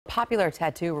Popular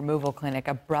tattoo removal clinic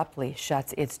abruptly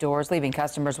shuts its doors, leaving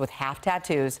customers with half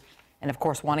tattoos and, of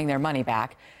course, wanting their money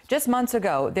back. Just months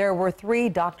ago, there were 3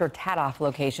 Dr. Tatoff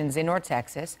locations in North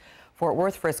Texas, Fort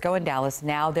Worth, Frisco, and Dallas.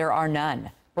 Now there are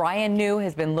none. Brian New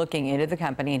has been looking into the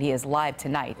company, and he is live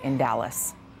tonight in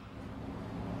Dallas.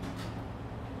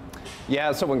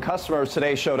 Yeah, so when customers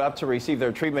today showed up to receive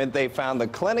their treatment, they found the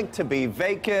clinic to be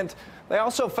vacant. They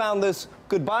also found this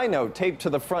goodbye note taped to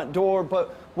the front door,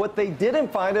 but what they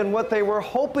didn't find and what they were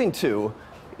hoping to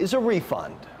is a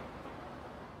refund.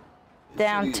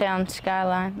 Downtown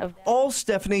skyline. All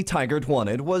Stephanie Tigert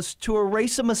wanted was to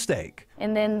erase a mistake.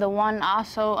 And then the one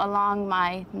also along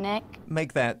my neck.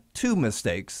 Make that 2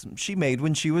 mistakes she made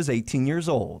when she was 18 years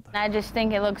old. I just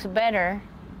think it looks better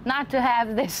not to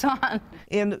have this on.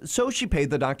 And so she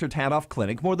paid the Dr. Tatoff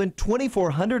Clinic more than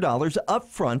 $2,400 up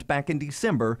front back in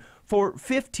December for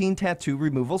 15 tattoo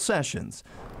removal sessions.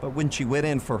 But when she went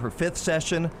in for her 5th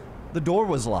session, the door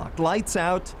was locked, lights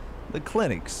out, the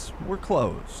clinics were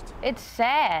closed. It's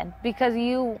sad because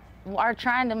you are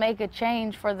trying to make a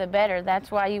change for the better.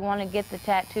 That's why you want to get the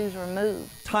tattoos removed.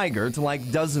 Tigert,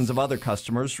 like dozens of other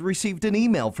customers, received an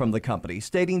email from the company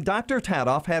stating Dr.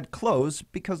 Tatoff had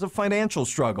closed because of financial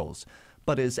struggles,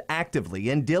 but is actively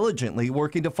and diligently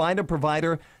working to find a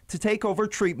provider to take over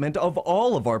treatment of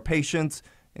all of our patients,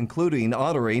 including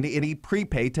ordering any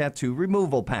prepaid tattoo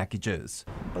removal packages.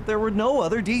 But there were no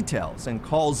other details, and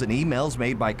calls and emails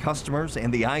made by customers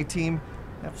and the I-team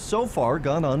have so far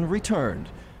gone unreturned.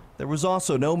 There was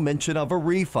also no mention of a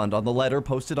refund on the letter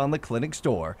posted on the clinic's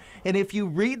door. And if you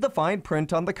read the fine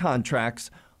print on the contracts,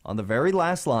 on the very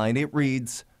last line it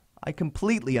reads, "I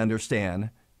completely understand.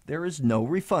 There is no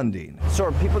refunding." So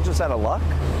are people just out of luck?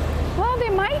 Well, they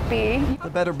might be. The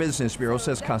Better Business Bureau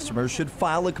says customers should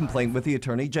file a complaint with the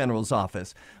Attorney General's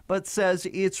office, but says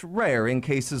it's rare in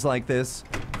cases like this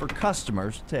for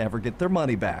customers to ever get their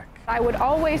money back. I would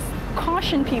always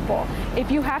caution people, if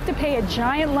you have to pay a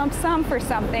giant lump sum for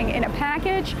something in a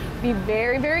package, be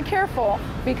very, very careful,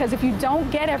 because if you don't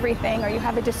get everything or you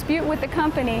have a dispute with the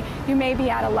company, you may be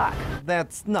out of luck.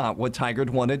 That's not what Tigert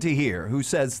wanted to hear, who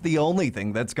says the only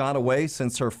thing that's gone away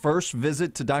since her first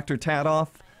visit to Dr. Tatoff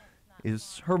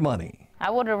is her money. I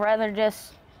would have rather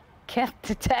just kept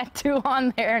the tattoo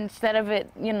on there instead of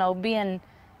it, being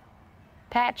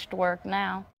patched work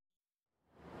now.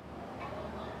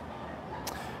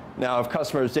 Now, if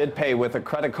customers did pay with a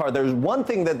credit card, there's one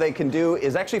thing that they can do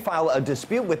is actually file a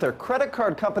dispute with their credit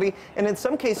card company, and in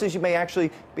some cases you may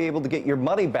actually be able to get your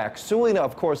money back. Suing,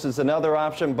 of course, is another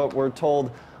option, but we're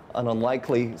told an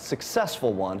unlikely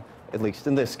successful one, at least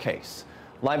in this case.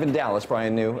 Live in Dallas,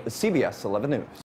 Brian New, CBS 11 News.